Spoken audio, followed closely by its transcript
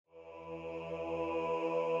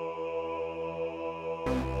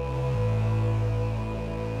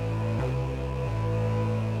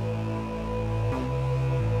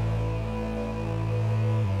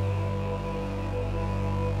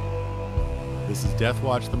This is Death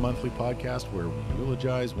Watch, the monthly podcast where we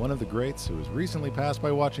eulogize one of the greats who has recently passed by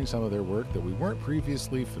watching some of their work that we weren't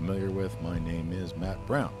previously familiar with. My name is Matt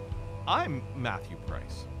Brown. I'm Matthew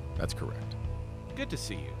Price. That's correct. Good to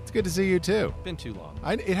see you. It's good to see you, too. Been too long.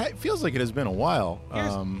 It feels like it has been a while.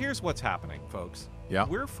 Here's what's happening, folks. Yeah.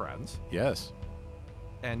 We're friends, Yes.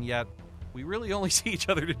 and yet we really only see each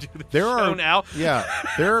other to do the There show are now. Yeah.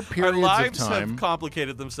 There are periods Our lives of time. have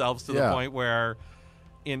complicated themselves to the Yeah. point where,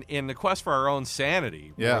 in the quest for our own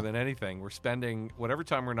sanity, Yeah. more than anything, we're spending whatever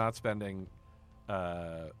time we're not spending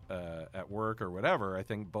at work or whatever. I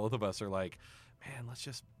think both of us are like, man, let's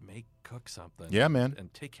just cook something. Yeah, man.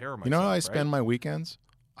 And take care of myself. You know how I right? spend my weekends?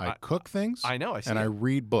 I cook things. I know. I see and I it.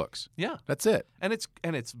 read books. Yeah, That's it. and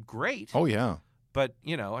it's great. Oh, yeah. But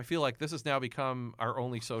I feel like this has now become our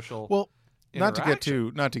only social. Well, not to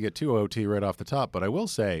interaction. get too OT right off the top, but I will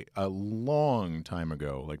say a long time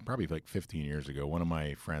ago, probably 15 years ago, one of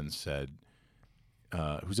my friends said,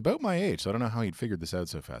 who's about my age, so I don't know how he'd figured this out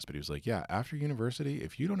so fast, but he was like, yeah, after university,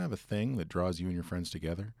 if you don't have a thing that draws you and your friends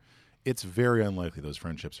together, it's very unlikely those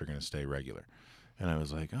friendships are going to stay regular. And I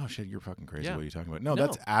was like, oh, shit, you're fucking crazy. Yeah. What are you talking about? No, No,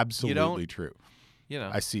 that's absolutely true.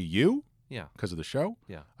 I see you Yeah. because of the show.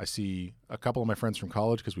 Yeah. I see a couple of my friends from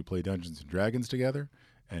college because we play Dungeons and Dragons together.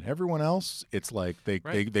 And everyone else, it's like they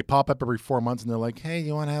pop up every 4 months and they're like, hey,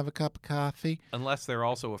 you want to have a cup of coffee? Unless they're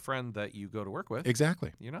also a friend that you go to work with.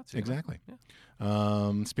 Exactly. You're not seeing them. Exactly.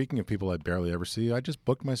 Yeah. Speaking of people I barely ever see, I just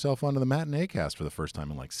booked myself onto the Matinee Cast for the first time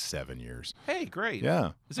in 7 years. Hey, great.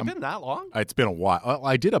 Yeah. Has it been that long? It's been a while.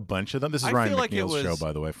 I did a bunch of them. This is I Ryan feel like it McNeil's was- show,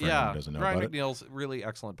 by the way, for anyone who doesn't know Ryan about it. McNeil's really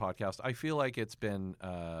excellent podcast. I feel like it's been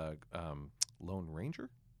Lone Ranger.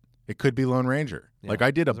 It could be Lone Ranger. Yeah,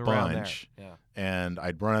 I did a it was around there. bunch. Yeah. And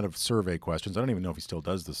I'd run out of survey questions. I don't even know if he still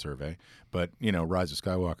does the survey, but Rise of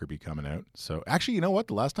Skywalker be coming out. So actually, you know what?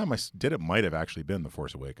 The last time I did it might have actually been The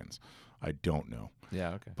Force Awakens. I don't know,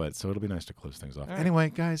 Yeah. Okay. but so it'll be nice to close things off. All right.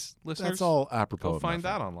 Anyway, guys, Listeners, that's all apropos. Go of find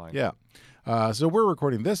nothing. that online. Yeah. So we're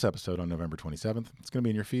recording this episode on November 27th. It's going to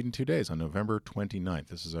be in your feed in 2 days on November 29th.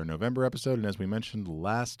 This is our November episode, and as we mentioned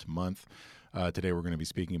last month, today we're going to be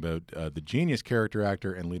speaking about the genius character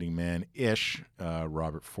actor and leading man-ish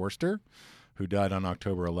Robert Forster, who died on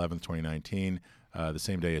October 11th, 2019, the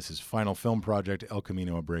same day as his final film project, El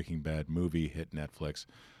Camino, a Breaking Bad movie, hit Netflix.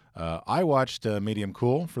 I watched Medium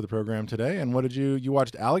Cool for the program today, and what did you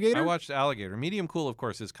watched Alligator? I watched Alligator. Medium Cool, of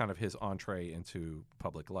course, is kind of his entree into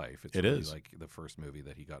public life. It's It really is. like the first movie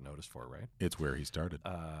that he got noticed for, right? It's where he started.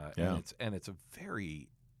 Yeah. And it's a very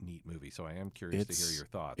neat movie, so I am curious to hear your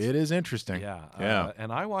thoughts. It is interesting. Yeah.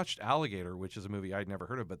 And I watched Alligator, which is a movie I'd never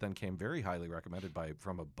heard of, but then came very highly recommended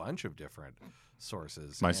from a bunch of different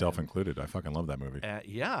sources. Myself and, included. I fucking love that movie.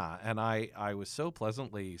 and I was so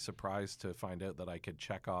pleasantly surprised to find out that I could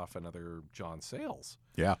check off another John Sayles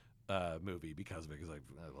Yeah. movie because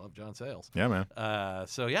I love John Sayles. Yeah, man.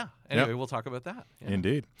 So yeah. Anyway, we'll talk about that. Yeah.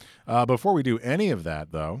 Indeed. Before we do any of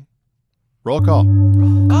that, though, roll call.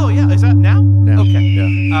 Oh yeah, is that now? Now. Okay.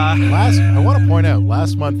 Yeah. Uh, I want to point out,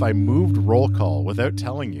 last month I moved roll call without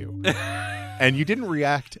telling you, and you didn't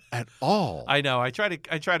react at all. I know. I try to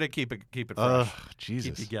keep it fresh. Ugh, Keep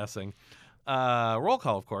Jesus. you guessing. Roll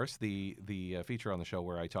call, of course, the feature on the show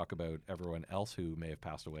where I talk about everyone else who may have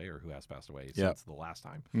passed away or who has passed away since the last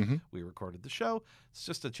time we recorded the show. It's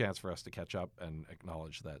just a chance for us to catch up and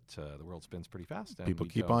acknowledge that the world spins pretty fast. And People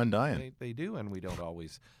we keep don't- on dying. They do, and we don't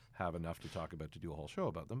always have enough to talk about to do a whole show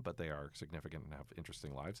about them, but they are significant and have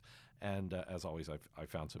interesting lives. And as always, I've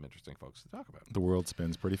found some interesting folks to talk about. The world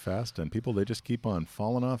spins pretty fast, and people, they just keep on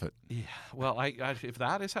falling off it. Yeah, well, I if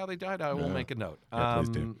that is how they died, I will Yeah. make a note. Yeah, please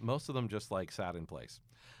do. Most of them just sat in place.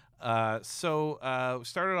 So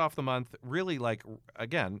started off the month really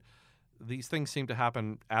again. These things seem to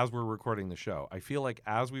happen as we're recording the show. I feel like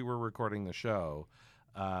as we were recording the show,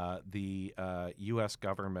 the U.S.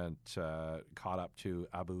 government caught up to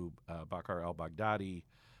Abu Bakr al-Baghdadi,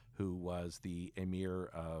 who was the emir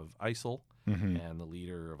of ISIL and the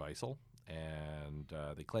leader of ISIL. And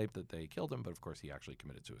they claimed that they killed him, but of course he actually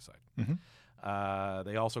committed suicide.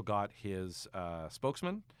 They also got his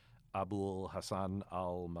spokesman, Abul Hassan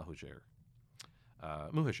al-Muhajir.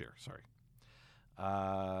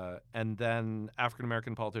 And then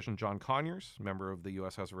African-American politician John Conyers, member of the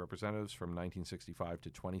U.S. House of Representatives from 1965 to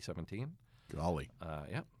 2017. Golly.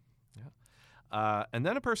 And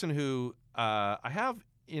then a person who I have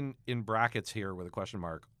in brackets here with a question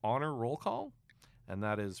mark, honor roll call. and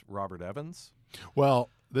that is Robert Evans. Well,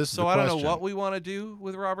 this is So the I don't question. know what we want to do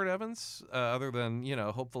with Robert Evans, other than,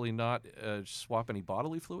 hopefully not swap any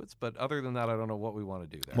bodily fluids. But other than that, I don't know what we want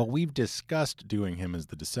to do there. Well, we've discussed doing him as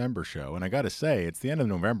the December show, and I got to say, it's the end of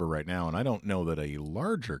November right now, and I don't know that a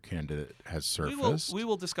larger candidate has surfaced. We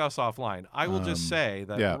will discuss offline. I will just say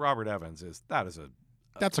that yeah. Robert Evans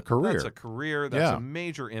That's a career. That's a career. That's Yeah. a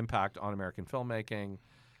major impact on American filmmaking.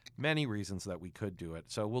 Many reasons that we could do it.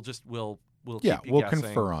 So we'll keep you we'll guessing.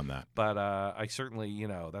 confer on that. But I certainly,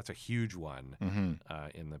 that's a huge one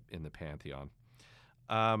Mm-hmm. in the pantheon.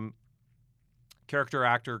 Character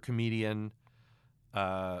actor, comedian,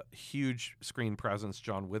 huge screen presence,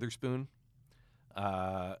 John Witherspoon,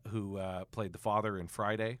 who played the father in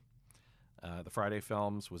Friday. The Friday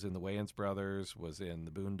films, was in the Wayans Brothers, was in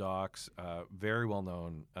the Boondocks. Very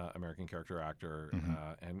well-known American character actor,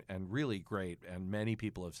 and really great. And many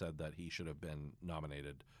people have said that he should have been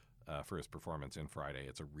nominated for his performance in Friday.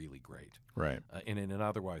 It's a really great. Right. In an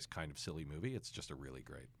otherwise kind of silly movie, it's just a really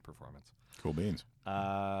great performance. Cool beans.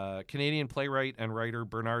 Canadian playwright and writer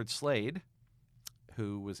Bernard Slade,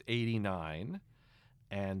 who was 89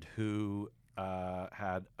 and who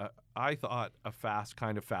had, I thought, a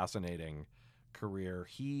fascinating career.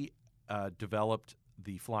 He developed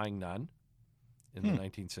The Flying Nun in the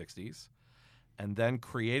 1960s, and then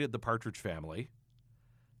created The Partridge Family.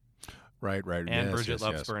 Right. And yes, Bridget yes,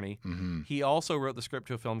 Loves yes. Bernie. Mm-hmm. He also wrote the script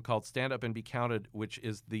to a film called Stand Up and Be Counted, which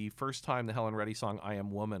is the first time the Helen Reddy song I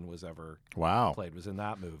Am Woman was ever Wow. played, was in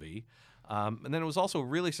that movie. And then it was also a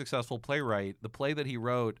really successful playwright. The play that he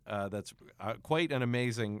wrote, that's quite an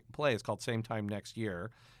amazing play, is called Same Time Next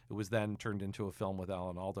Year. It was then turned into a film with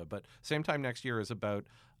Alan Alda. But Same Time Next Year is about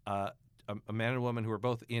a man and woman who are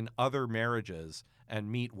both in other marriages and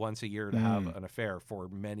meet once a year to have an affair for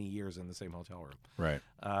many years in the same hotel room. Right.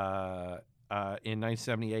 In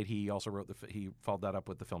 1978, he also wrote he followed that up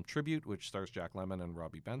with the film Tribute, which stars Jack Lemmon and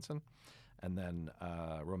Robbie Benson, and then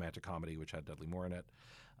romantic comedy, which had Dudley Moore in it.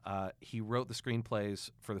 He wrote the screenplays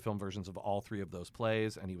for the film versions of all three of those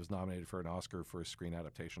plays, and he was nominated for an Oscar for his screen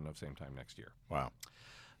adaptation of Same Time Next Year. Wow.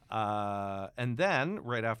 And then,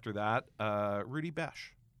 right after that, Rudy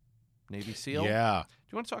Besh, Navy SEAL. Yeah. Do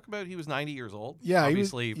you want to talk about, he was 90 years old. Yeah.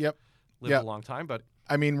 Obviously, Yep. lived a long time, but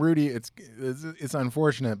I mean, Rudy, it's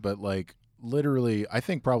unfortunate, but like literally, I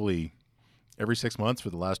think probably every 6 months for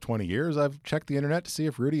the last 20 years, I've checked the internet to see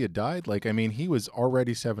if Rudy had died. Like, I mean, he was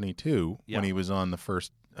already 72 when he was on the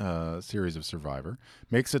first series of Survivor.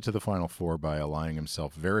 Makes it to the final four by aligning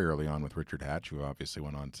himself very early on with Richard Hatch, who obviously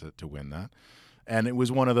went on to win that. And it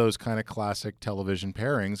was one of those kind of classic television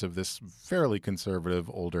pairings of this fairly conservative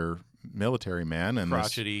older military man and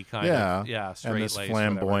crotchety kind of straight and this laced,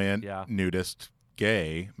 flamboyant whatever. nudist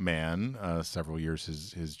gay man, several years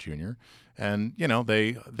his junior. And, you know,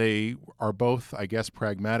 they are both, I guess,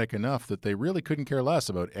 pragmatic enough that they really couldn't care less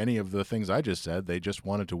about any of the things I just said. They just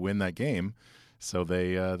wanted to win that game. So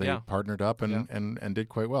they partnered up and did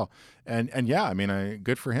quite well. And yeah, I mean,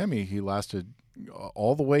 good for him. He lasted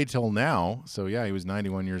all the way till now. So yeah, he was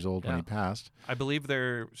 91 years old when he passed. I believe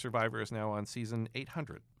their Survivor is now on season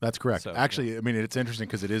 800. That's correct. So, actually, I mean, it's interesting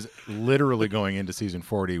because it is literally going into season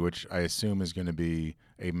 40, which I assume is going to be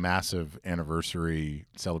a massive anniversary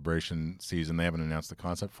celebration season. They haven't announced the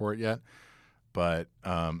concept for it yet. But,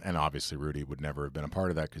 and obviously Rudy would never have been a part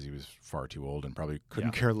of that because he was far too old and probably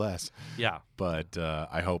couldn't care less. Yeah. But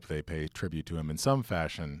I hope they pay tribute to him in some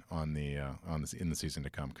fashion in the season to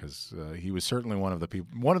come, because he was certainly one of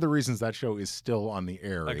the reasons that show is still on the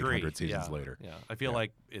air 800 seasons later. Yeah. I feel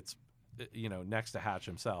like it's, next to Hatch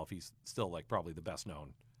himself, he's still like probably the best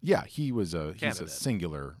known. Yeah, he's a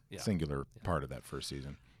singular part of that first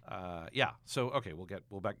season. So okay, we'll get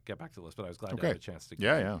back to the list, but I was glad to have a chance to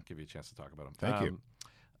give you a chance to talk about him. Thank you.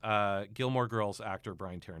 Gilmore Girls actor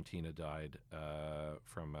Brian Tarantino died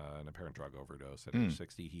from an apparent drug overdose at age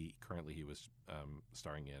 60. He was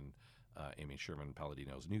starring in Amy Sherman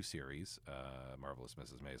Palladino's new series, Marvelous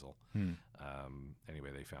Mrs. Maisel. Anyway,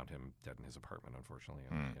 they found him dead in his apartment, unfortunately,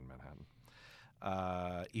 in Manhattan.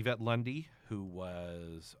 Yvette Lundy, who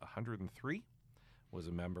was 103. Was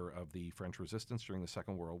a member of the French Resistance during the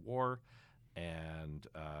Second World War, and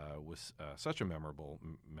was such a memorable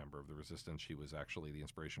member of the Resistance. She was actually the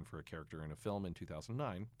inspiration for a character in a film in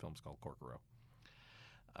 2009. The film's called Corcoro.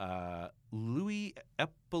 Louis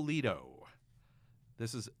Ippolito.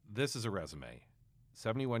 This is a resume.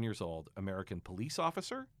 71 years old, American police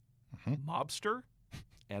officer, mobster,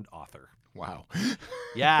 and author. Wow.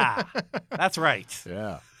 Yeah, that's right.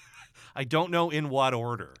 Yeah. I don't know in what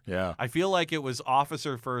order. Yeah. I feel like it was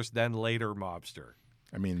officer first, then later mobster.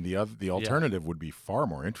 I mean, the alternative would be far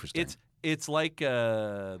more interesting. It's like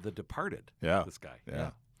The Departed. Yeah. This guy.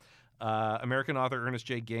 Yeah. American author Ernest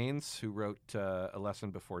J. Gaines, who wrote A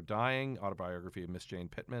Lesson Before Dying, autobiography of Miss Jane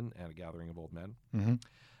Pittman, and A Gathering of Old Men. Mm-hmm.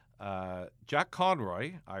 Jack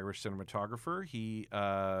Conroy, Irish cinematographer. He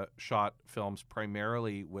shot films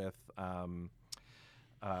primarily with I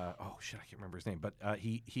can't remember his name, but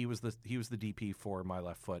he was the DP for My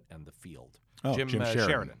Left Foot and The Field. Oh, Jim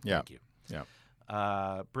Sheridan. Yeah. Thank you. Yeah.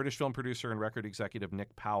 British film producer and record executive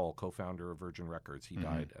Nick Powell, co-founder of Virgin Records. He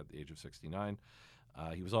died at the age of 69.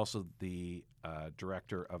 He was also the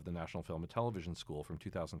director of the National Film and Television School from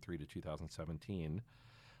 2003 to 2017.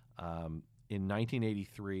 In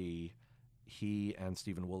 1983, he and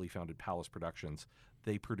Stephen Woolley founded Palace Productions.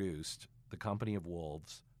 They produced The Company of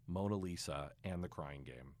Wolves, Mona Lisa, and The Crying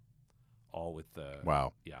Game, all with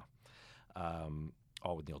Wow.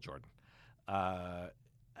 All with Neil Jordan.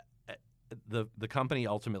 The company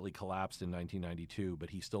ultimately collapsed in 1992, but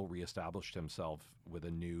he still reestablished himself with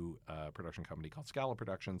a new production company called Scala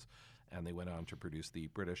Productions, and they went on to produce the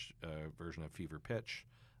British version of Fever Pitch,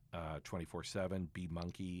 24/7, Bee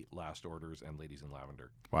Monkey, Last Orders, and Ladies in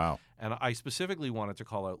Lavender. Wow. And I specifically wanted to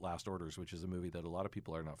call out Last Orders, which is a movie that a lot of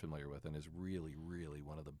people are not familiar with and is really, really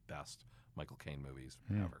one of the best Michael Caine movies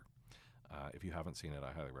ever. If you haven't seen it,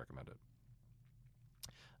 I highly recommend it.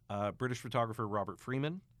 British photographer Robert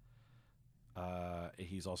Freeman.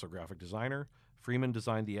 He's also a graphic designer. Freeman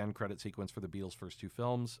designed the end credit sequence for the Beatles' first two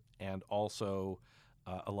films and also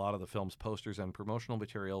a lot of the film's posters and promotional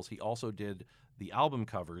materials. He also did the album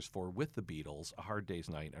covers for With the Beatles, A Hard Day's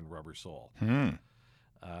Night, and Rubber Soul.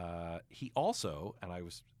 He also, and I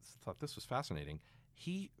thought this was fascinating,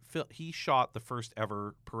 he shot the first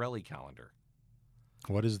ever Pirelli calendar.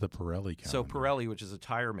 What is the Pirelli calendar? So Pirelli, which is a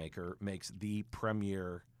tire maker, makes the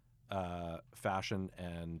premier fashion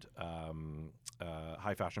and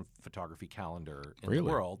high fashion photography calendar in the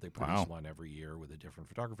world. They produce one every year with a different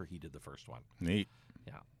photographer. He did the first one. Neat.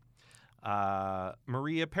 Yeah.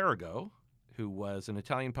 Maria Perigo, who was an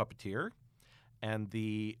Italian puppeteer and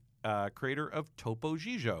the creator of Topo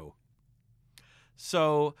Gigio.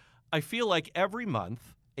 So I feel like every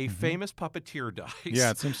month a famous puppeteer dies.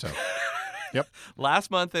 Yeah, it seems so. Yep.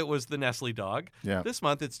 Last month it was the Nestle dog. Yeah. This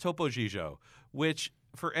month it's Topo Gigio, which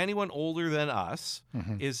for anyone older than us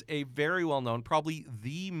is a very well-known, probably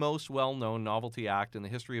the most well-known novelty act in the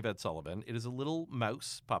history of Ed Sullivan. It is a little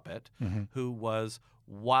mouse puppet who was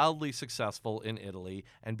wildly successful in Italy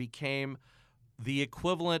and became the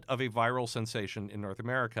equivalent of a viral sensation in North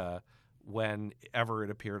America whenever it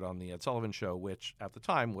appeared on the Ed Sullivan Show, which at the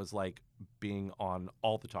time was like being on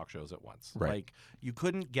all the talk shows at once. Right. Like you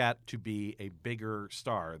couldn't get to be a bigger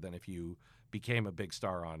star than if you became a big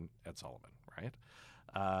star on Ed Sullivan, right?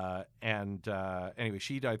 Anyway,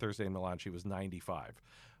 she died Thursday in Milan. She was 95.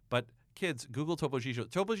 But kids, Google Topo Gigio.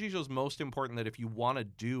 Topo Gigio is most important that if you want to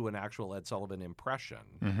do an actual Ed Sullivan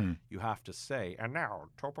impression, you have to say, and now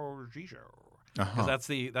Topo Gigio. Because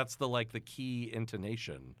that's the like the key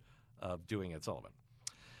intonation of doing Ed Sullivan.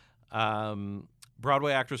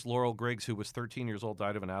 Broadway actress Laurel Griggs, who was 13 years old,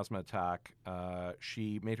 died of an asthma attack.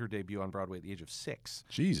 She made her debut on Broadway at the age of 6.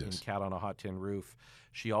 Jesus. In Cat on a Hot Tin Roof.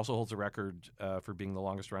 She also holds a record for being the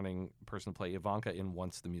longest-running person to play Ivanka in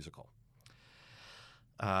Once the Musical.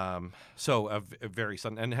 So a very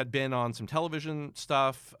sudden, and had been on some television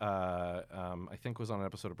stuff. I think was on an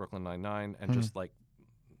episode of Brooklyn Nine-Nine, and just like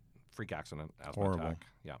freak accident, asthma attack.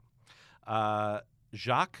 Yeah.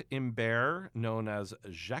 Jacques Imbert, known as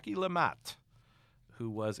Jackie Lamat, who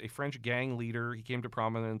was a French gang leader. He came to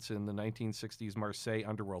prominence in the 1960s Marseille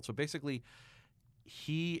underworld. So basically,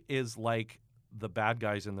 he is like the bad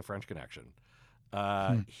guys in the French Connection.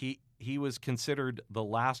 He was considered the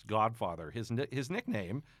last godfather. His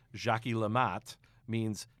nickname, Jackie Lamat,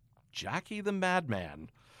 means Jackie the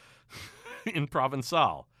Madman in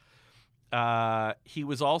Provençal. He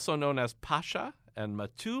was also known as Pasha and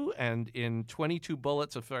Matou, and in 22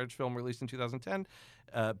 Bullets, a French film released in 2010,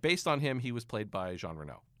 based on him, he was played by Jean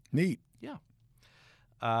Reno. Neat. Yeah.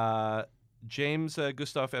 James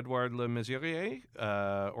Gustave Edouard Le Mesurier,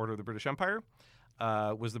 Order of the British Empire,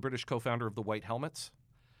 was the British co-founder of the White Helmets.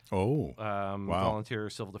 Oh, Volunteer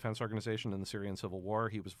civil defense organization in the Syrian Civil War.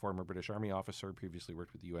 He was a former British Army officer, previously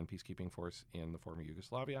worked with the UN Peacekeeping Force in the former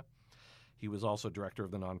Yugoslavia. He was also director of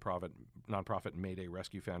the nonprofit Mayday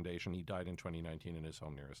Rescue Foundation. He died in 2019 in his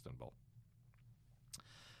home near Istanbul.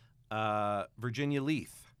 Virginia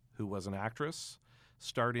Leith, who was an actress,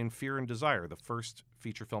 starred in Fear and Desire, the first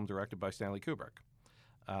feature film directed by Stanley Kubrick,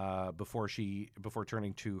 before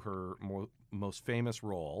turning to her most famous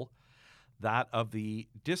role, that of the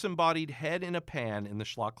disembodied head in a pan in the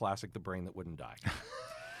schlock classic The Brain That Wouldn't Die.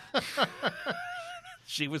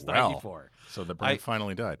 She was Wow. 94. So the brain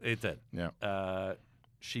finally died. It did. Yeah.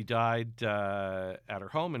 She died at her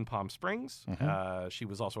home in Palm Springs. Mm-hmm. She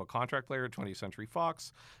was also a contract player at 20th Century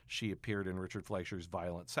Fox. She appeared in Richard Fleischer's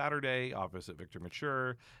Violent Saturday opposite Victor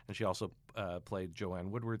Mature. And she also played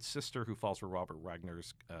Joanne Woodward's sister, who falls for Robert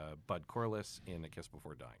Wagner's Bud Corliss in A Kiss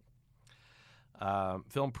Before Dying.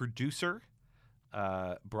 Film producer,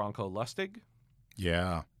 Branko Lustig.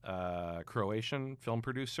 Yeah. Croatian film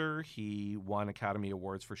producer. He won Academy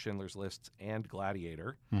Awards for Schindler's List and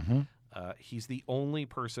Gladiator. Mm-hmm. He's the only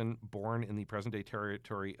person born in the present-day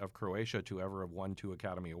territory of Croatia to ever have won 2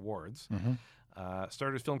 Academy Awards. Mm-hmm.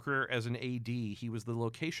 Started his film career as an AD. He was the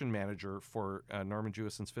location manager for Norman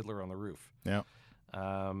Jewison's Fiddler on the Roof. Yeah.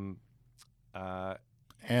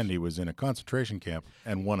 And he was in a concentration camp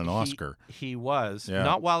and won an Oscar. He was. Yeah.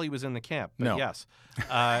 Not while he was in the camp, but No. yes.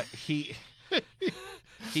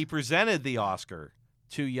 He presented the Oscar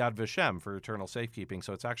to Yad Vashem for Eternal Safekeeping,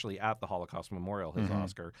 so it's actually at the Holocaust Memorial, his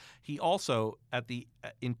Oscar. He also,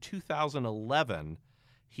 in 2011,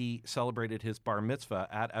 he celebrated his bar mitzvah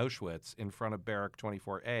at Auschwitz in front of Barrack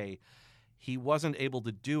 24A. He wasn't able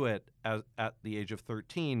to do it at the age of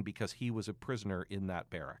 13 because he was a prisoner in that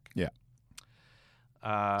barrack. Yeah.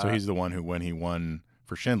 So he's the one who, when he won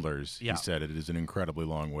for Schindler's, Yeah. he said it is an incredibly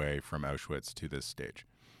long way from Auschwitz to this stage.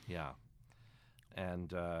 Yeah.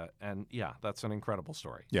 And yeah, that's an incredible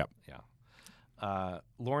story. Yeah. Yeah.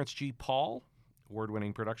 Lawrence G. Paul,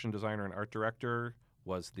 award-winning production designer and art director,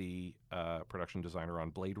 was the production designer on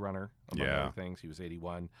Blade Runner, among Yeah. other things. He was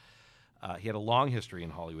 81. He had a long history in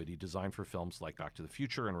Hollywood. He designed for films like Back to the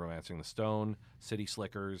Future and Romancing the Stone, City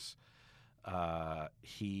Slickers.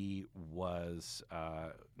 He was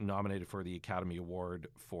nominated for the Academy Award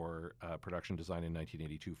for production design in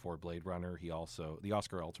 1982 for Blade Runner. The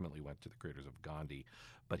Oscar ultimately went to the creators of Gandhi,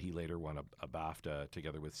 but he later won a BAFTA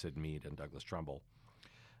together with Sid Mead and Douglas Trumbull.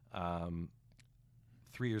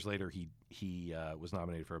 3 years later, he was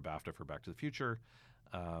nominated for a BAFTA for Back to the Future.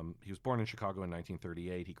 He was born in Chicago in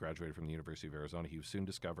 1938. He graduated from the University of Arizona. He soon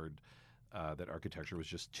discovered that architecture was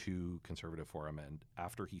just too conservative for him. And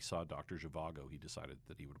after he saw Dr. Zhivago, he decided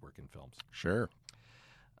that he would work in films. Sure.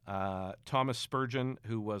 Thomas Spurgeon,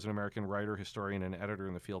 who was an American writer, historian, and editor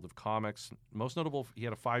in the field of comics. Most notable, he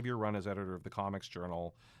had a 5-year run as editor of the Comics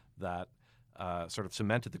Journal that sort of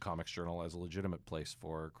cemented the Comics Journal as a legitimate place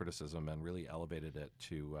for criticism and really elevated it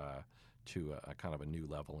to a kind of a new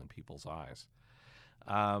level in people's eyes.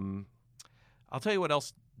 I'll tell you what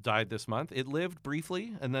else died this month. It lived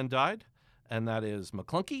briefly and then died. And that is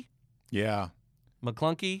McClunky. Yeah.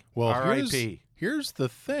 McClunky, Well, R.I.P. here's the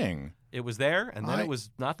thing. It was there, and then it was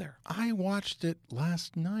not there. I watched it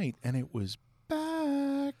last night, and it was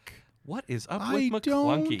back. What is up I with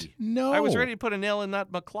McClunky? don't know. I was ready to put a nail in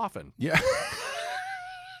that McCloffin. Yeah.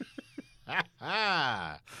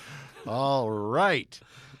 All right.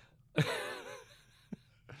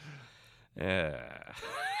 Yeah.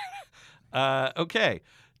 Okay.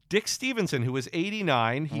 Dick Stevenson, who was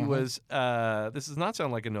 89, he was, this does not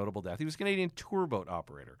sound like a notable death. He was a Canadian tour boat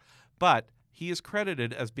operator, but he is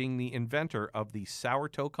credited as being the inventor of the sour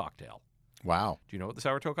toe cocktail. Wow. Do you know what the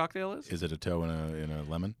sour toe cocktail is? Is it a toe in a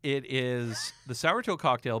lemon? It is. The sour toe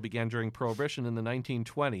cocktail began during Prohibition in the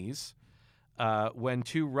 1920s when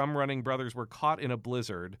 2 rum-running brothers were caught in a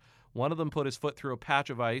blizzard. One of them put his foot through a patch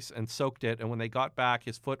of ice and soaked it, and when they got back,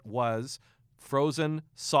 his foot was frozen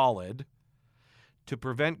solid. To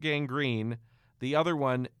prevent gangrene, the other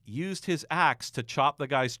one used his axe to chop the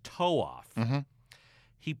guy's toe off. Mm-hmm.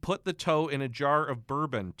 He put the toe in a jar of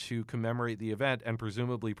bourbon to commemorate the event and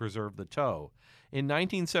presumably preserve the toe. In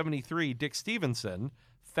 1973, Dick Stevenson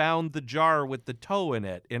found the jar with the toe in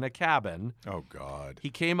it in a cabin. Oh, God.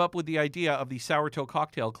 He came up with the idea of the Sour Toe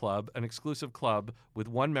Cocktail Club, an exclusive club with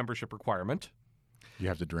 1 membership requirement. You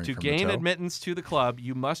have to drink To from gain the toe? admittance to the club,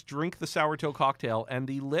 you must drink the sour toe cocktail, and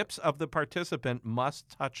the lips of the participant must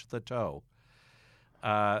touch the toe.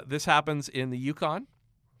 This happens in the Yukon,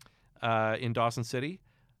 in Dawson City.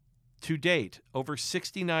 To date, over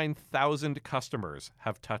 69,000 customers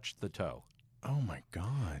have touched the toe. Oh, my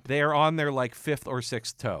God. They are on their 5th or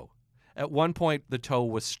 6th toe. At one point, the toe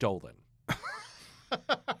was stolen.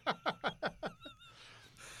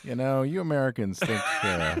 You know, you Americans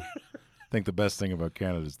think the best thing about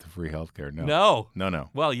Canada is the free healthcare. No. No.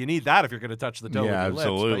 Well, you need that if you're going to touch the toe Yeah, with your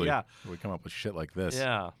absolutely. lips. We come up with shit like this.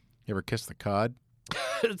 Yeah. You ever kiss the cod?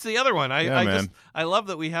 It's the other one. Man. I love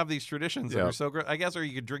that we have these traditions that Yeah. are so great. I guess, or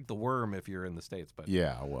you could drink the worm if you're in the States. But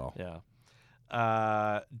Yeah, well.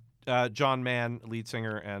 yeah. John Mann, lead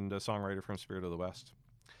singer and a songwriter from Spirit of the West.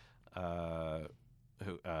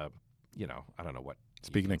 Who, I don't know what.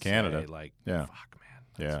 Speaking you of can Canada. say, Yeah. fuck, man.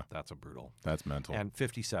 That's a brutal. That's mental. And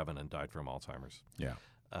 57 and died from Alzheimer's. Yeah.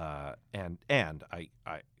 And I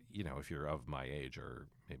if you're of my age or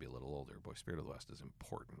maybe a little older, boy, Spirit of the West is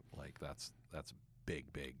important. Like that's big.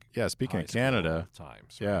 Yeah. Speaking high of school Canada,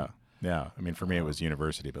 times. yeah. Right? Yeah. I mean, for me, it was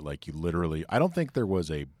university, but like you literally, I don't think there was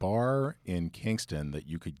a bar in Kingston that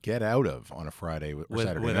you could get out of on a Friday or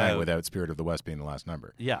Saturday night without Spirit of the West being the last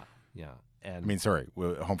number. Yeah. Yeah. And I mean, sorry,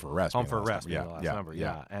 Home for a Rest. Home for a Rest being being the last number.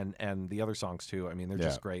 Yeah. And the other songs too. I mean, they're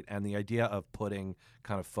just great. And the idea of putting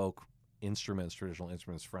kind of folk instruments, traditional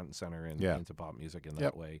instruments, front and center into pop music in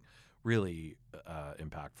that way, really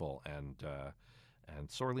impactful and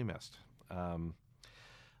sorely missed.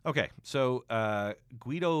 Okay, so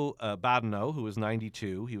Guido Badeno, who was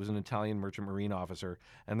 92, he was an Italian merchant marine officer,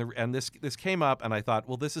 and this came up, and I thought,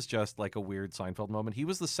 well, this is just like a weird Seinfeld moment. He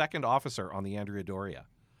was the second officer on the Andrea Doria.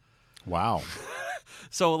 Wow.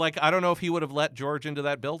 So, like, I don't know if he would have let George into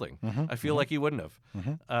that building. I feel like he wouldn't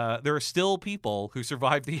have. There are still people who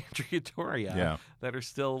survived the Andrea Doria that are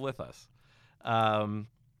still with us.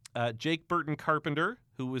 Jake Burton Carpenter,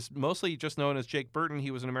 who was mostly just known as Jake Burton,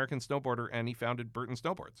 he was an American snowboarder, and he founded Burton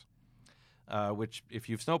Snowboards, which, if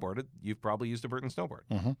you've snowboarded, you've probably used a Burton snowboard.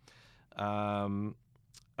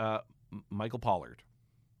 Michael Pollard,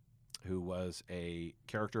 who was a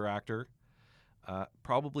character actor,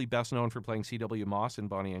 probably best known for playing C.W. Moss in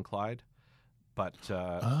Bonnie and Clyde. But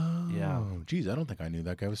geez, I don't think I knew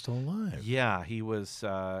that guy was still alive. Yeah, he was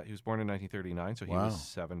born in 1939, so he was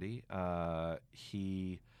 70.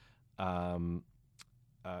 He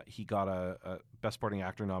got a Best Supporting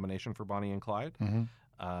Actor nomination for Bonnie and Clyde.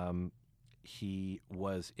 He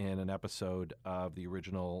was in an episode of the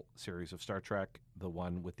original series of Star Trek, the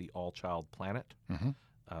one with the all-child planet.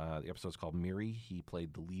 The episode's called Miri. He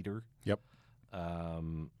played the leader. Yep.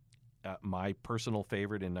 My personal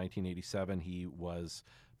favorite in 1987, he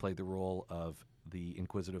played the role of the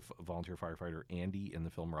inquisitive volunteer firefighter Andy in the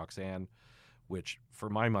film Roxanne, which, for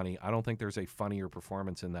my money, I don't think there's a funnier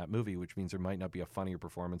performance in that movie, which means there might not be a funnier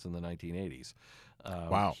performance in the 1980s.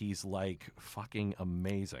 Wow. He's like fucking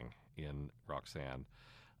amazing in Roxanne.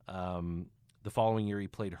 The following year, he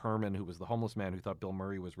played Herman, who was the homeless man who thought Bill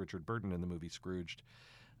Murray was Richard Burton in the movie Scrooged.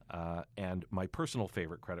 And my personal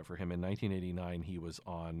favorite credit for him, in 1989, he was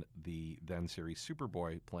on the then series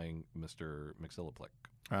Superboy playing Mr. Mxyzptlk.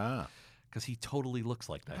 Because he totally looks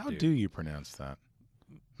like that How dude. do you pronounce that?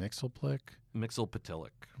 Mxyzptlk? Mxyzptlk,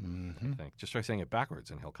 I think. Just try saying it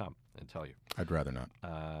backwards and he'll come and tell you. I'd rather not.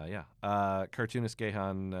 Cartoonist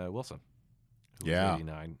Gahan Wilson, who was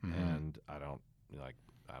 89. And I don't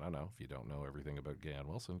know. If you don't know everything about Gahan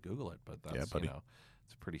Wilson, Google it. But that's,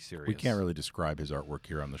 it's pretty serious. We can't really describe his artwork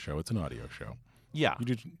here on the show. It's an audio show. Yeah.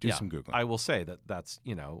 You do some Googling. I will say that's,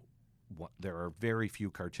 there are very few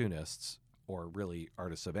cartoonists or really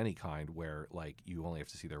artists of any kind where, like, you only have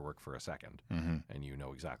to see their work for a second and you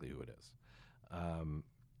know exactly who it is.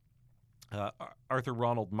 Arthur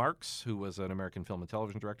Ronald Marks, who was an American film and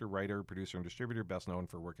television director, writer, producer, and distributor, best known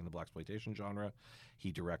for work in the blaxploitation genre.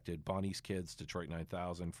 He directed Bonnie's Kids, Detroit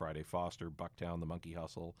 9000, Friday Foster, Bucktown, The Monkey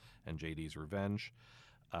Hustle, and JD's Revenge.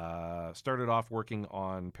 Started off working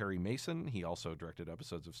on Perry Mason. He also directed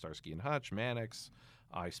episodes of Starsky and Hutch, Mannix,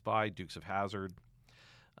 I Spy, Dukes of Hazzard.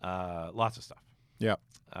 Lots of stuff. Yeah.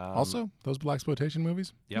 Also, those blaxploitation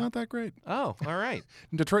movies, not that great. Oh, all right.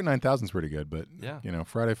 Detroit 9000 is pretty good, but yeah.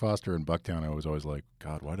 Friday Foster and Bucktown, I was always like,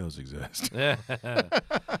 God, why do those exist?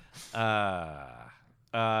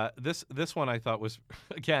 This one I thought was,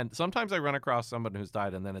 again, sometimes I run across someone who's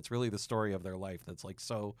died and then it's really the story of their life that's like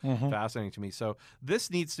so fascinating to me. So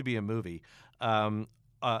this needs to be a movie.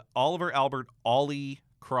 Oliver Albert Ollie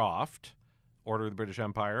Croft, Order of the British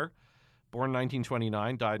Empire, born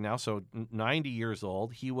 1929, died now, so 90 years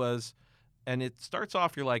old. He was, and it starts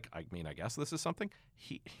off, you're like, I guess this is something.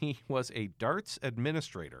 He was a darts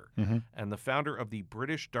administrator and the founder of the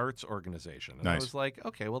British Darts Organization. And I was like,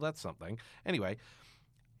 okay, well, that's something. Anyway,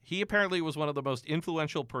 he apparently was one of the most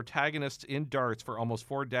influential protagonists in darts for almost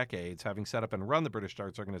 4 decades, having set up and run the British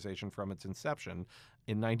Darts Organization from its inception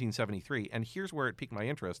in 1973. And here's where it piqued my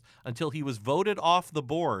interest, until he was voted off the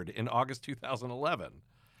board in August 2011.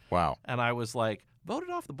 Wow. And I was like, voted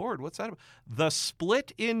off the board? What's that about? The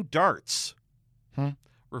split in darts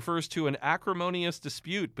refers to an acrimonious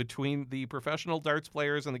dispute between the professional darts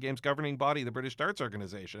players and the game's governing body, the British Darts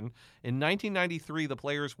Organization. In 1993, the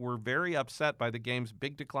players were very upset by the game's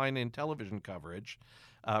big decline in television coverage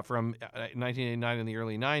from 1989 and the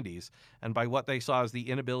early 90s, and by what they saw as the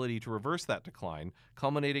inability to reverse that decline,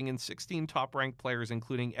 culminating in 16 top-ranked players,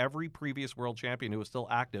 including every previous world champion who was still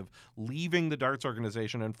active, leaving the darts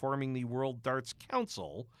organization and forming the World Darts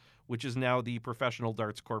Council, which is now the Professional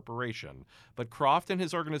Darts Corporation. But Croft and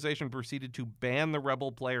his organization proceeded to ban the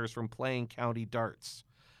rebel players from playing county darts.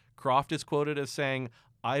 Croft is quoted as saying,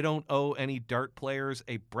 "I don't owe any dart players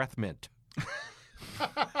a breath mint."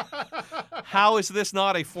 How is this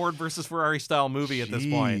not a Ford versus Ferrari style movie at this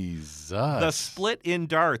point? Jesus. The split in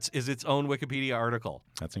darts is its own Wikipedia article.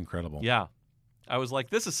 That's incredible. Yeah. I was like,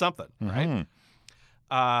 this is something, right?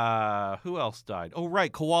 Who else died? Oh,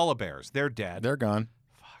 right. Koala bears. They're dead. They're gone.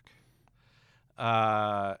 Fuck.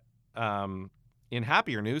 In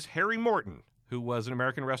happier news, Harry Morton, who was an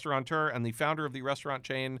American restaurateur and the founder of the restaurant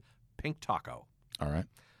chain Pink Taco. All right.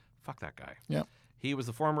 Fuck that guy. Yep. He was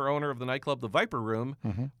the former owner of the nightclub The Viper Room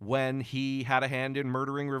when he had a hand in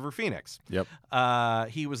murdering River Phoenix. Yep.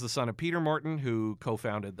 He was the son of Peter Morton, who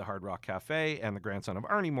co-founded the Hard Rock Cafe, and the grandson of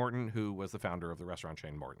Arnie Morton, who was the founder of the restaurant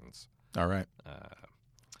chain Morton's. All right.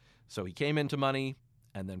 So he came into money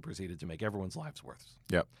and then proceeded to make everyone's lives worse.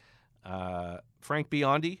 Yep. Frank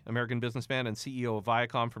Biondi, American businessman and CEO of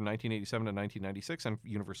Viacom from 1987 to 1996 and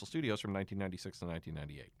Universal Studios from 1996 to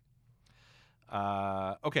 1998.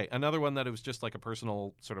 Okay, another one that was just like a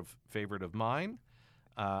personal sort of favorite of mine.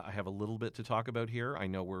 I have a little bit to talk about here. I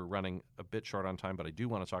know we're running a bit short on time, but I do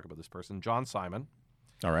want to talk about this person, John Simon.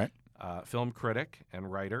 All right. Film critic and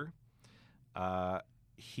writer. John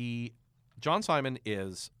Simon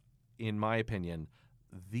is, in my opinion,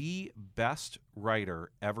 the best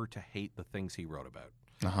writer ever to hate the things he wrote about.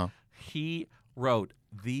 Uh-huh. He wrote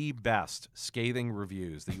the best scathing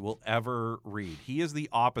reviews that you will ever read. He is the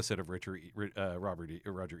opposite of Roger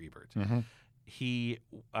Ebert. Mm-hmm. He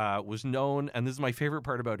was known, and this is my favorite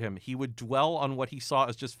part about him, he would dwell on what he saw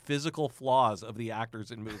as just physical flaws of the actors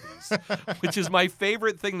in movies, which is my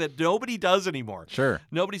favorite thing that nobody does anymore. Sure.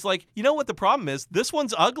 Nobody's like, you know what the problem is? This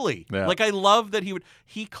one's ugly. Yeah. Like, I love that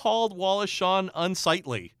he called Wallace Shawn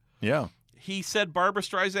unsightly. Yeah. He said Barbra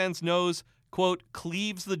Streisand's nose, quote,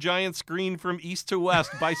 cleaves the giant screen from east to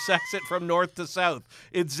west, bisects it from north to south.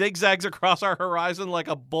 It zigzags across our horizon like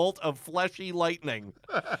a bolt of fleshy lightning.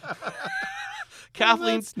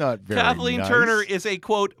 Kathleen nice. Turner is a,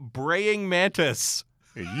 quote, braying mantis.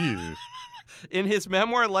 Yeah. In his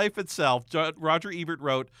memoir, Life Itself, Roger Ebert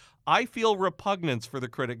wrote, I feel repugnance for the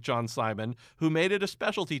critic John Simon, who made it a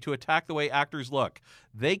specialty to attack the way actors look.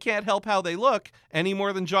 They can't help how they look any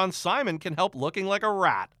more than John Simon can help looking like a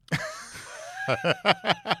rat.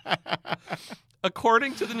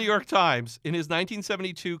 According to the New York Times, in his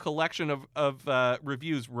 1972 collection of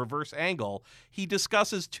reviews, Reverse Angle, he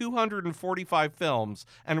discusses 245 films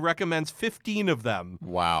and recommends 15 of them.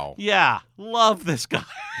 Wow. Yeah, love this guy.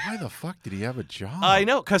 Why the fuck did he have a job? I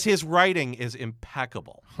know, because his writing is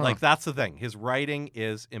impeccable. Huh. Like, that's the thing. His writing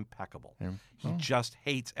is impeccable. Yeah. He just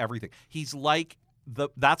hates everything. He's like,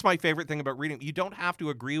 that's my favorite thing about reading. You don't have to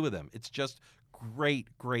agree with him. It's just great,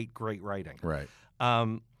 great, great writing. Right.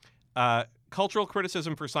 Cultural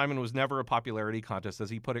criticism for Simon was never a popularity contest. As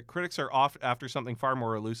he put it, critics are off after something far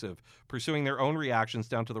more elusive, pursuing their own reactions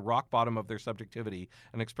down to the rock bottom of their subjectivity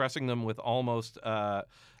and expressing them with almost a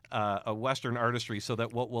Western artistry so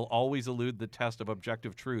that what will always elude the test of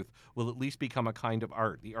objective truth will at least become a kind of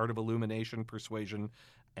art, the art of illumination, persuasion,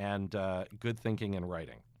 and good thinking and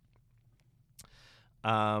writing.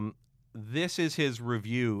 This is his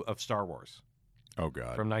review of Star Wars. Oh,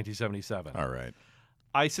 God. From 1977. All right.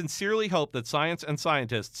 I sincerely hope that science and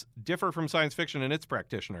scientists differ from science fiction and its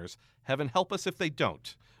practitioners. Heaven help us if they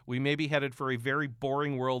don't. We may be headed for a very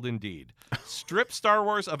boring world indeed. Strip Star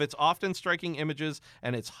Wars of its often striking images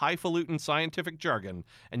and its highfalutin scientific jargon,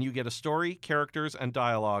 and you get a story, characters, and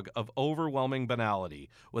dialogue of overwhelming banality,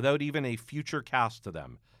 without even a future cast to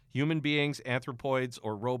them. Human beings, anthropoids,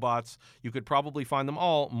 or robots, you could probably find them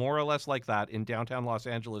all more or less like that in downtown Los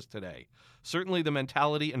Angeles today. Certainly the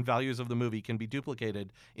mentality and values of the movie can be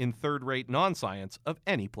duplicated in third-rate non-science of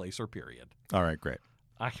any place or period. All right, great.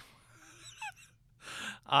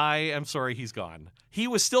 I am sorry he's gone. He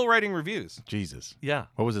was still writing reviews. Jesus. Yeah.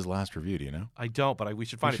 What was his last review? Do you know? I don't, but we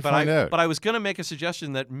should find it. Find out. But I was going to make a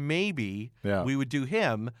suggestion that maybe Yeah. we would do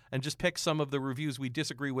him and just pick some of the reviews we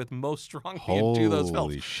disagree with most strongly Holy and do those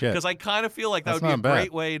films. shit. Because I kind of feel like that That's would be a not bad.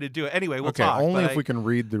 great way to do it. Anyway, we'll okay, talk. only if we can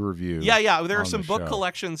read the review. Yeah. There are on some the book show.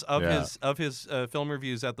 collections of Yeah. his film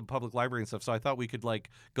reviews at the public library and stuff. So I thought we could like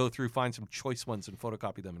go through, find some choice ones, and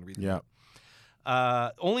photocopy them and read them. Yeah.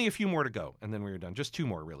 Only a few more to go, and then we were done. Just two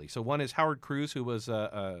more, really. So one is Howard Cruz, who was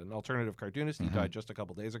an alternative cartoonist. He died just a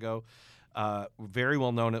couple days ago. Very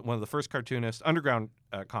well known, one of the first cartoonists, underground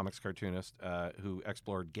comics cartoonist, who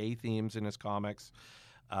explored gay themes in his comics.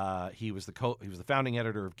 He was the founding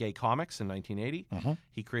editor of Gay Comics in 1980. Mhm.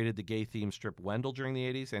 He created the gay-themed strip Wendell during the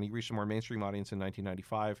 80s, and he reached a more mainstream audience in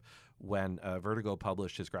 1995 when Vertigo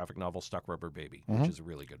published his graphic novel Stuck Rubber Baby, which is a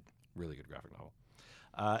really good graphic novel.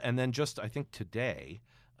 And then just, I think today,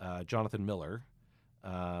 Jonathan Miller,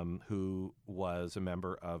 who was a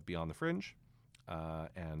member of Beyond the Fringe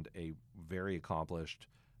and a very accomplished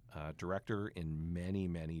director in many,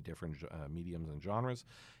 many different mediums and genres.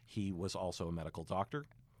 He was also a medical doctor.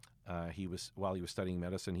 While he was studying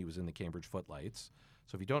medicine, he was in the Cambridge Footlights.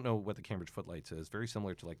 So if you don't know what the Cambridge Footlights is, very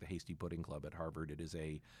similar to like the Hasty Pudding Club at Harvard. It is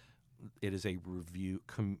a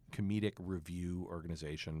comedic review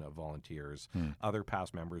organization of volunteers. Other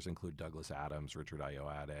past members include Douglas Adams, Richard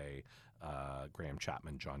Ayoade, Graham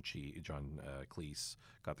Chapman, John Cleese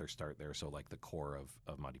got their start there. So like the core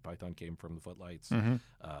of Monty Python came from the Footlights.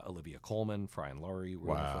 Olivia Colman, Fry and Laurie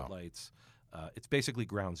were in the Footlights. It's basically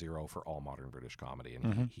ground zero for all modern British comedy,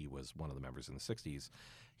 and he was one of the members in the 60s.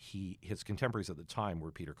 His contemporaries at the time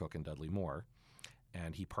were Peter Cook and Dudley Moore,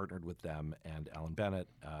 and he partnered with them and Alan Bennett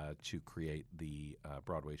to create the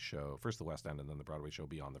Broadway show, first the West End and then the Broadway show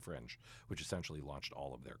Beyond the Fringe, which essentially launched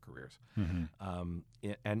all of their careers.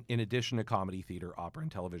 And in addition to comedy, theater, opera,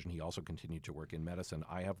 and television, he also continued to work in medicine.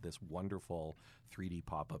 I have this wonderful 3D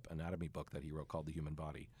pop-up anatomy book that he wrote called The Human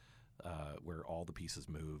Body, where all the pieces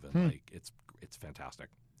move, and like it's fantastic.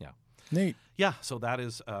 Yeah. Neat. Yeah, so that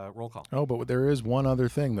is Roll Call. Oh, but there is one other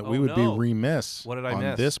thing that we would be remiss What did I on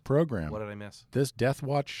miss? this program. What did I miss? This Death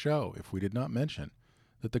Watch show, if we did not mention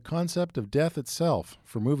that the concept of death itself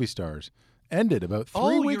for movie stars ended about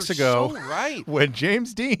 3 weeks you're ago so right. when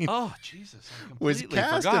James Dean Oh, Jesus. I was completely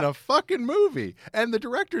cast forgot. in a fucking movie. And the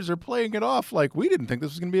directors are playing it off like we didn't think this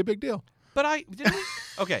was going to be a big deal. But didn't we?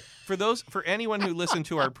 Okay, for anyone who listened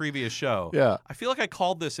to our previous show, Yeah. I feel like I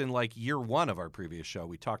called this in like year one of our previous show.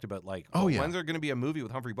 We talked about like, when's there going to be a movie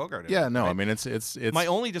with Humphrey Bogart in it? Yeah, no, right? I mean it's My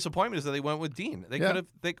only disappointment is that they went with Dean. They could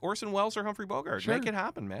have Orson Welles or Humphrey Bogart. Sure. Make it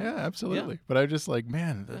happen, man. Yeah, absolutely. But I just like,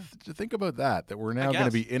 man, think about that we're now going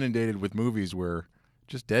to be inundated with movies where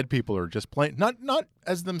just dead people are just playing not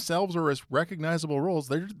as themselves or as recognizable roles.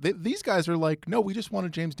 These guys are like, no, we just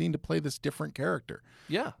wanted James Dean to play this different character.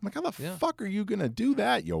 Yeah. I'm like, how the fuck are you gonna do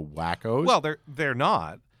that, you wackos? Well, they're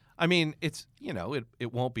not. I mean, it's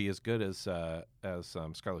it won't be as good as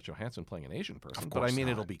Scarlett Johansson playing an Asian person, but I mean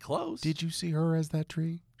it'll be close. Did you see her as that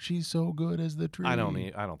tree? She's so good as the tree. I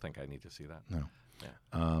don't think I need to see that. No.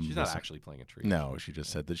 Yeah. She's not actually playing a tree. No, she just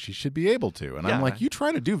said that she should be able to, and I'm like, you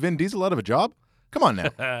trying to do Vin Diesel out of a job? Come on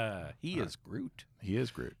now. He is Groot. He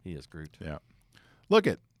is Groot. He is Groot. Yeah. Look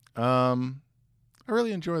it. I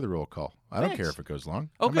really enjoy the roll call. I don't Thanks. care if it goes long.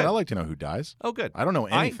 Oh, I mean, good. I like to know who dies. Oh, good. I don't know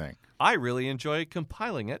anything. I really enjoy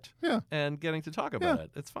compiling it Yeah. and getting to talk about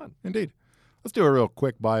it. It's fun. Indeed. Let's do a real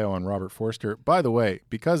quick bio on Robert Forster. By the way,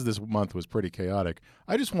 because this month was pretty chaotic,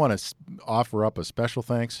 I just want to offer up a special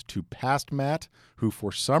thanks to Past Matt, who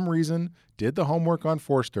for some reason did the homework on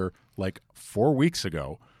Forster like 4 weeks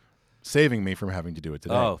ago, saving me from having to do it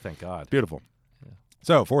today. Oh, thank God. Beautiful. Yeah.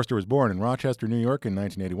 So Forster was born in Rochester, New York in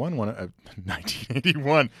 1981.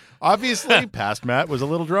 1981. Obviously, Past Matt was a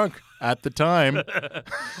little drunk at the time.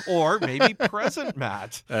 Or maybe present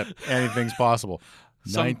Matt. Anything's possible.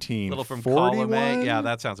 Little from column A. Yeah,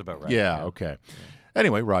 that sounds about right. Yeah, okay.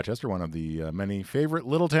 Anyway, Rochester, one of the many favorite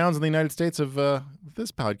little towns in the United States of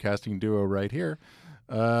this podcasting duo right here.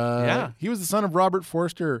 He was the son of Robert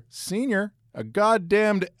Forster Sr., a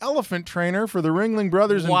goddamned elephant trainer for the Ringling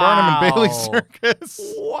Brothers and Barnum and Bailey Circus.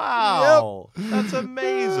 Wow. Yep. That's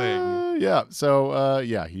amazing. Yeah. So,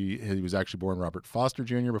 he was actually born Robert Foster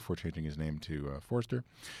Jr. before changing his name to Forster.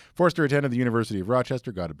 Forster attended the University of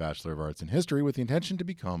Rochester, got a Bachelor of Arts in History with the intention to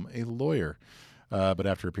become a lawyer. But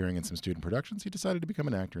after appearing in some student productions, he decided to become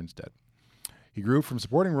an actor instead. He grew from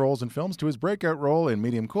supporting roles in films to his breakout role in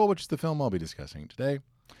Medium Cool, which is the film I'll be discussing today.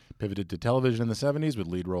 Pivoted to television in the 70s with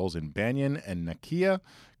lead roles in Banyan and Nakia.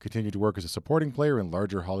 Continued to work as a supporting player in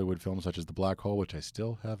larger Hollywood films such as The Black Hole, which I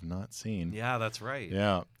still have not seen. Yeah, that's right.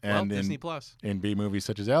 Yeah. And Disney Plus. In B movies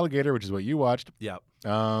such as Alligator, which is what you watched. Yeah.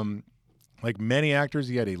 Like many actors,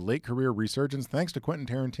 he had a late career resurgence thanks to Quentin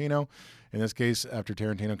Tarantino. In this case, after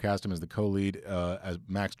Tarantino cast him as the co-lead as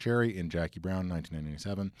Max Cherry in Jackie Brown,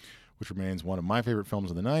 1997, which remains one of my favorite films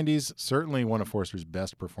of the 90s, certainly one of Forster's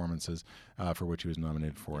best performances, for which he was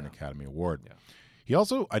nominated for an Academy Award. Yeah. He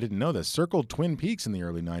also, I didn't know this, circled Twin Peaks in the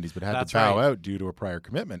early 90s, but had to bow out due to a prior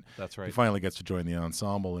commitment. That's right. He finally gets to join the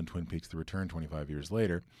ensemble in Twin Peaks The Return 25 years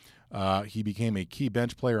later. He became a key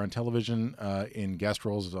bench player on television in guest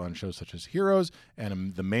roles on shows such as Heroes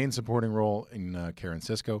and the main supporting role in Karen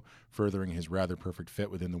Sisco, furthering his rather perfect fit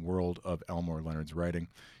within the world of Elmore Leonard's writing.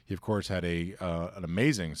 He, of course, had an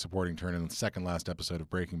amazing supporting turn in the second last episode of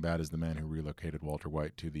Breaking Bad as the man who relocated Walter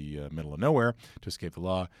White to the middle of nowhere to escape the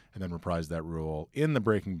law, and then reprised that role in the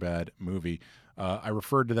Breaking Bad movie. I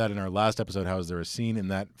referred to that in our last episode, how is there a scene in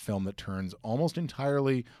that film that turns almost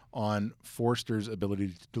entirely on Forster's ability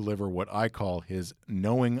to deliver what I call his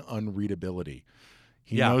knowing unreadability.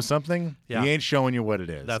 He knows something, he ain't showing you what it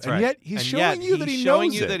is. That's and right. Yet he's showing you that he knows it.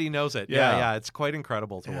 showing you that he knows it. Yeah. Yeah, it's quite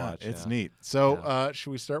incredible to watch. It's neat. So should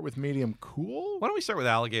we start with Medium Cool? Why don't we start with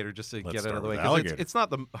Alligator just to get it out of the way? Alligator. It's not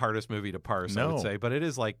the hardest movie to parse, I would say, but it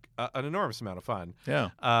is like an enormous amount of fun.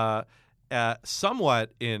 Yeah.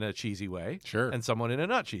 Somewhat in a cheesy way, Sure, and somewhat in a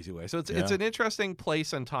not cheesy way. So it's an interesting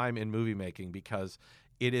place and time in movie making because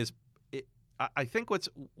it is. I think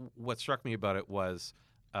what struck me about it was,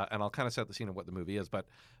 and I'll kind of set the scene of what the movie is, but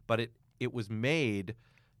it was made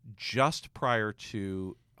just prior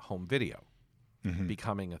to home video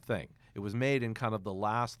becoming a thing. It was made in kind of the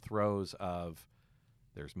last throes of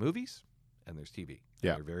there's movies and there's TV.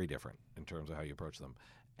 Yeah, they're very different in terms of how you approach them.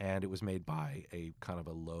 And it was made by a kind of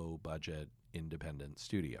a low-budget independent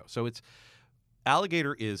studio. So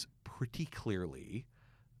Alligator is pretty clearly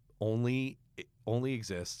only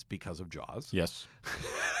exists because of Jaws. Yes.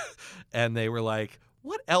 And they were like,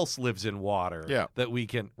 what else lives in water that we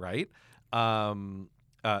can, right?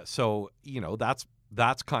 So,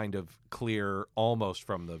 that's kind of clear almost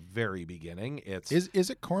from the very beginning. Is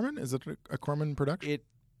it Corman? Is it a Corman production?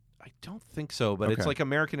 I don't think so, but it's like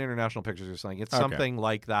American International Pictures or something. It's something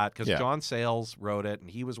like that because John Sayles wrote it, and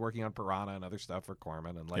he was working on Piranha and other stuff for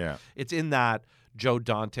Corman, and it's in that Joe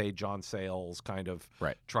Dante, John Sayles kind of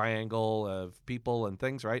triangle of people and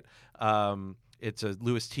things, right? It's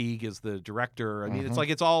Louis Teague is the director. I mean, it's like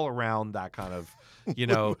it's all around that kind of,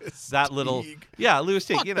 that little Louis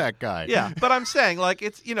Teague, Fuck that guy. Yeah, but I'm saying like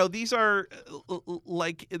it's these are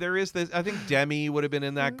like there is this. I think Demi would have been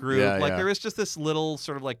in that group. There is just this little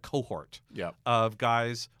sort of like cohort of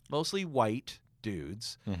guys, mostly white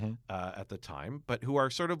dudes at the time, but who are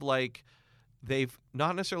sort of like. They've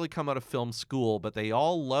not necessarily come out of film school, but they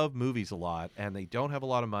all love movies a lot, and they don't have a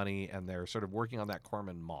lot of money, and they're sort of working on that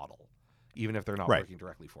Corman model, even if they're not working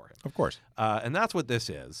directly for him. Of course. And that's what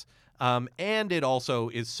this is. And it also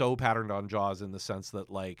is so patterned on Jaws in the sense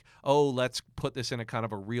that, like, let's put this in a kind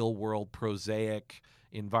of a real-world, prosaic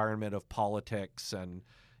environment of politics and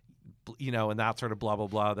and that sort of blah, blah,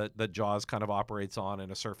 blah that Jaws kind of operates on in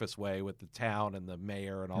a surface way with the town and the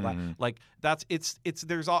mayor and all that. Like,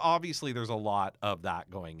 there's a lot of that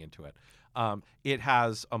going into it. It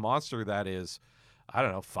has a monster that is, I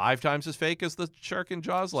don't know, 5 times as fake as the shark in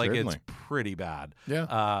Jaws. Like, Certainly. It's pretty bad.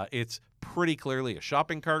 Yeah. It's pretty clearly a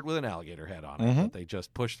shopping cart with an alligator head on it that they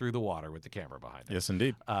just push through the water with the camera behind it. Yes,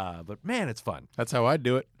 indeed. But, man, it's fun. That's how I'd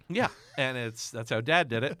do it. Yeah, and that's how Dad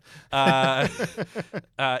did it.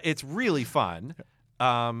 It's really fun.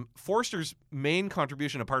 Forster's main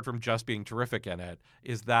contribution, apart from just being terrific in it,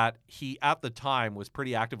 is that he, at the time, was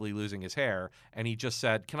pretty actively losing his hair, and he just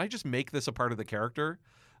said, can I just make this a part of the character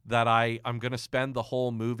that I'm going to spend the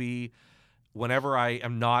whole movie, whenever I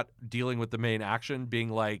am not dealing with the main action, being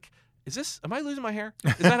like, am I losing my hair?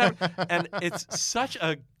 Is that happening? And it's such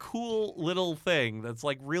a cool little thing that's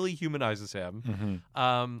like really humanizes him.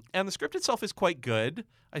 And the script itself is quite good,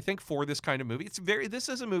 I think, for this kind of movie. This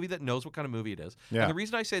is a movie that knows what kind of movie it is. Yeah. And the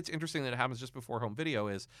reason I say it's interesting that it happens just before home video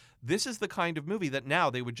is this is the kind of movie that now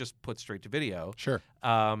they would just put straight to video. Sure.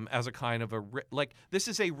 As a kind of this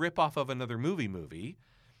is a ripoff of another movie.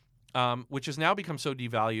 Which has now become so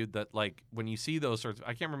devalued that, like, when you see those sorts of,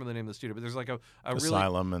 I can't remember the name of the studio, but there's like a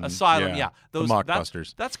Asylum really... and Asylum, yeah. Those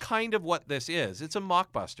mockbusters. That's kind of what this is. It's a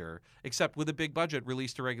mockbuster, except with a big budget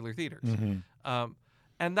released to regular theaters.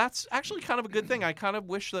 And that's actually kind of a good thing. I kind of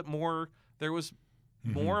wish that there was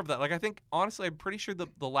more of that. Like, I think, honestly, I'm pretty sure the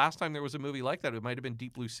last time there was a movie like that, it might have been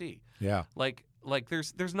Deep Blue Sea. Yeah. Like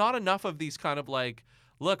there's not enough of these kind of like,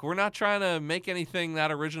 look, we're not trying to make anything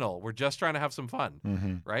that original. We're just trying to have some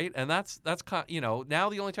fun, right? And that's now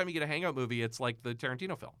the only time you get a hangout movie, it's like the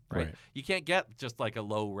Tarantino film, right? You can't get just like a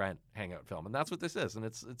low rent hangout film, and that's what this is, and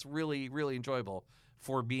it's really, really enjoyable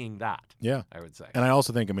for being that. Yeah, I would say. And I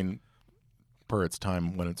also think, per its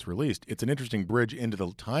time when it's released, it's an interesting bridge into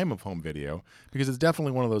the time of home video, because it's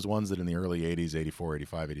definitely one of those ones that in the early 80s, 84,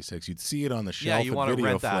 85, 86, you'd see it on the shelf you at want to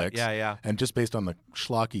video rent flicks. That. Yeah. And just based on the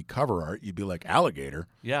schlocky cover art, you'd be like, Alligator?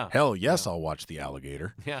 Yeah. Hell yes, I'll watch the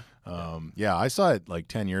Alligator. Yeah. I saw it like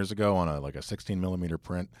 10 years ago on a 16 millimeter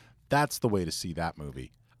print. That's the way to see that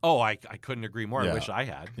movie. Oh, I couldn't agree more. Yeah. I wish I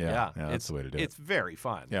had. Yeah, that's it's the way to do it. It's very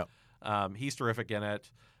fun. Yeah. He's terrific in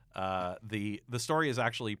it. The story is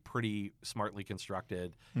actually pretty smartly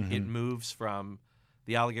constructed. Mm-hmm. It moves from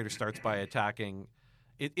the alligator starts by attacking.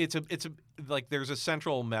 It's a like there's a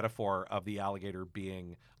central metaphor of the alligator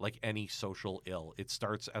being like any social ill. It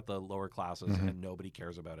starts at the lower classes Mm-hmm. and nobody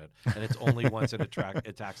cares about it, and it's only once it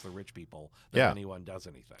attacks the rich people that Yeah. anyone does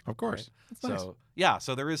anything. Of course. right? That's nice. So yeah,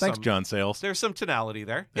 so there is Thanks, some John Sayles. there's some tonality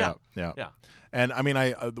there. Yeah, Yeah. yeah. And I mean,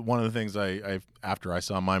 one of the things I after I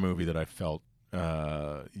saw my movie that I felt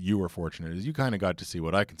you were fortunate is you kind of got to see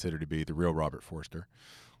what I consider to be the real Robert Forster.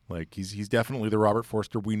 Like he's definitely the Robert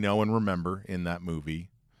Forster we know and remember in that movie,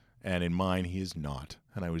 and in mine he is not,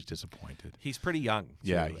 and I was disappointed. He's pretty young. Too.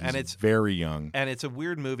 Yeah, he's and it's very young. and it's a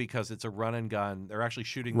weird movie because it's a run and gun. They're actually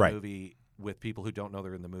shooting the Right. movie with people who don't know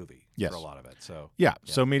they're in the movie Yes. for a lot of it. So Yeah.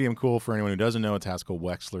 So Medium Cool, for anyone who doesn't know, it's Haskell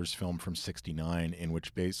Wexler's film from '69, in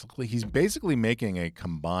which he's basically making a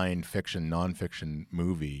combined fiction nonfiction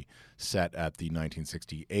movie set at the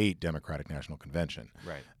 1968 Democratic National Convention.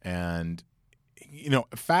 right. And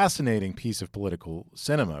a fascinating piece of political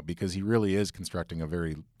cinema, because he really is constructing a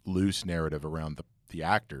very loose narrative around the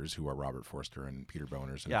actors, who are Robert Forster and Peter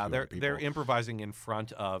Boners. And a Yeah, few other people. they're improvising in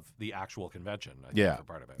front of the actual convention. I think, Yeah. for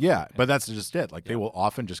part of it. Yeah, but that's just it. Like they will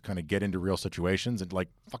often just kind of get into real situations, and like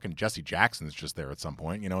fucking Jesse Jackson's just there at some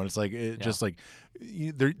point, and it's like just like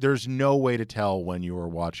there's no way to tell when you are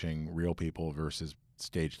watching real people versus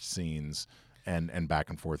staged scenes. And back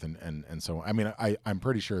and forth and so I mean I'm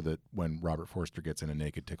pretty sure that when Robert Forster gets in a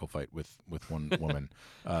naked tickle fight with one woman,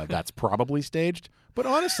 that's probably staged. But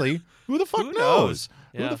honestly, who the fuck Who knows? knows?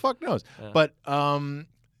 Who Yeah. the fuck knows? Yeah. But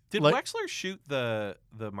Did like- Wexler shoot the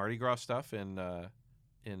Mardi Gras stuff in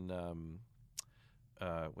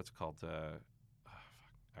what's it called?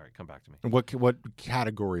 All right, come back to me. what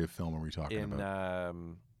category of film are we talking In about?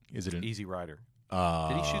 Is it an Easy Rider.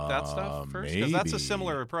 Did he shoot that stuff first? Because that's a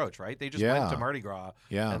similar approach, right? They just went to Mardi Gras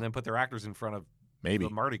Yeah, and then put their actors in front of maybe.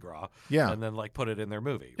 the Mardi Gras Yeah, and then like put it in their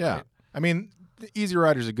movie. yeah. Right? I mean, the Easy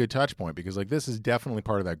Rider's a good touch point, because like this is definitely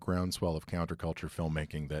part of that groundswell of counterculture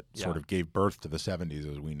filmmaking that sort Yeah. of gave birth to the '70s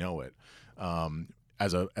as we know it.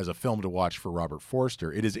 As a film to watch for Robert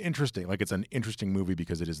Forster, it is interesting. Like it's an interesting movie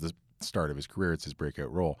because it is the start of his career. It's his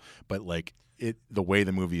breakout role. But like the way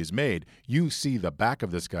the movie is made, you see the back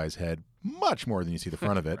of this guy's head much more than you see the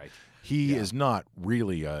front of it. Right. He is not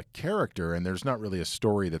really a character, and there's not really a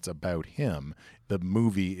story that's about him. The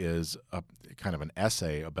movie is a kind of an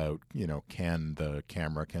essay about, can the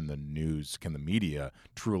camera, can the news, can the media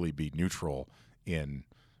truly be neutral in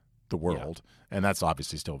the world? And that's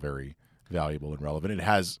obviously still very valuable and relevant. It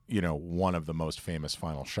has, one of the most famous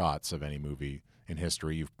final shots of any movie in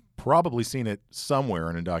history. You've probably seen it somewhere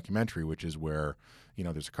in a documentary, which is where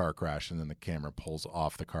there's a car crash and then the camera pulls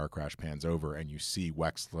off the car crash, pans over, and you see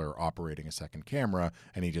Wexler operating a second camera,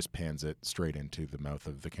 and he just pans it straight into the mouth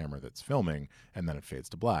of the camera that's filming, and then it fades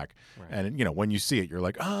to black. Right. And when you see it, you're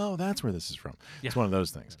like, oh, that's where this is from. It's Yeah. one of those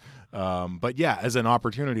things. But yeah, as an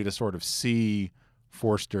opportunity to sort of see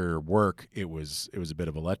Forster work, it was a bit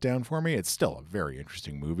of a letdown for me. It's still a very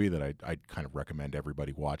interesting movie that I'd kind of recommend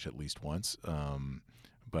everybody watch at least once.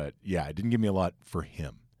 But yeah, it didn't give me a lot for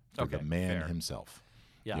him, for the Okay, man fair. himself.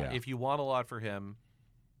 Yeah. Yeah. If you want a lot for him,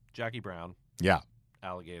 Jackie Brown, Yeah.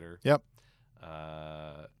 Alligator. Yep.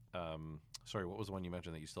 Sorry, what was the one you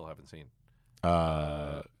mentioned that you still haven't seen?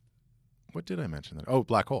 What did I mention there? Oh,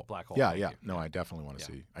 Black Hole. Black Hole, Yeah, thank yeah. you. No, Yeah. I definitely want to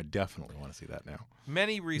see. I definitely want to see that now.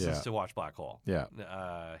 Many reasons Yeah. to watch Black Hole.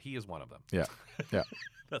 Yeah. He is one of them. Yeah. Yeah.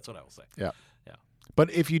 That's what I will say. But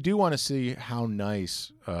if you do want to see how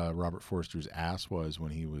nice Robert Forster's ass was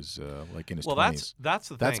when he was like in his 20s, that's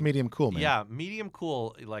the that's thing. medium cool, man. Yeah, medium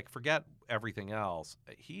cool. Like, forget everything else.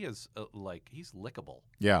 He is he's lickable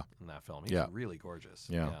Yeah. in that film. He's Yeah. really gorgeous.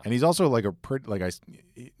 Yeah. And he's also like a pretty, like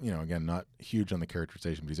again, not huge on the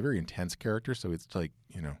characterization, but he's a very intense character. So it's like,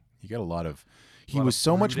 you get a lot of, he lot was of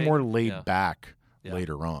so much brooding. more laid Yeah. back Yeah.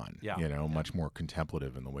 later on, Yeah. much more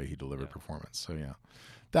contemplative in the way he delivered Yeah. performance. So yeah,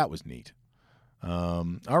 that was neat.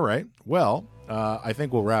 All right. Well, I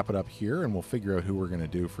think we'll wrap it up here, and we'll figure out who we're going to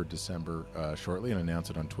do for December shortly and announce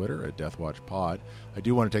it on Twitter at Deathwatch Pod. I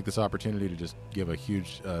do want to take this opportunity to just give a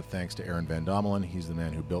huge thanks to Aaron Van Dommelen. He's the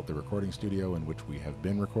man who built the recording studio in which we have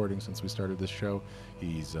been recording since we started this show.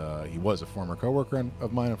 He was a former coworker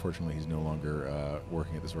of mine. Unfortunately, he's no longer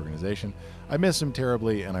working at this organization. I miss him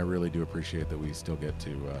terribly, and I really do appreciate that we still get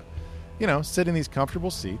to sit in these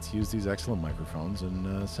comfortable seats, use these excellent microphones,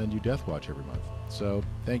 and send you Death Watch every month. So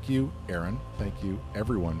thank you, Aaron. Thank you,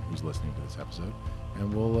 everyone who's listening to this episode.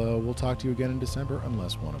 And we'll talk to you again in December,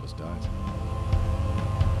 unless one of us dies.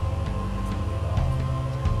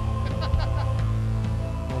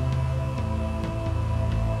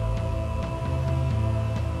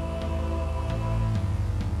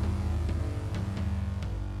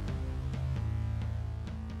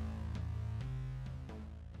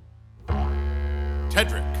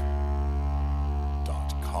 Tedrick.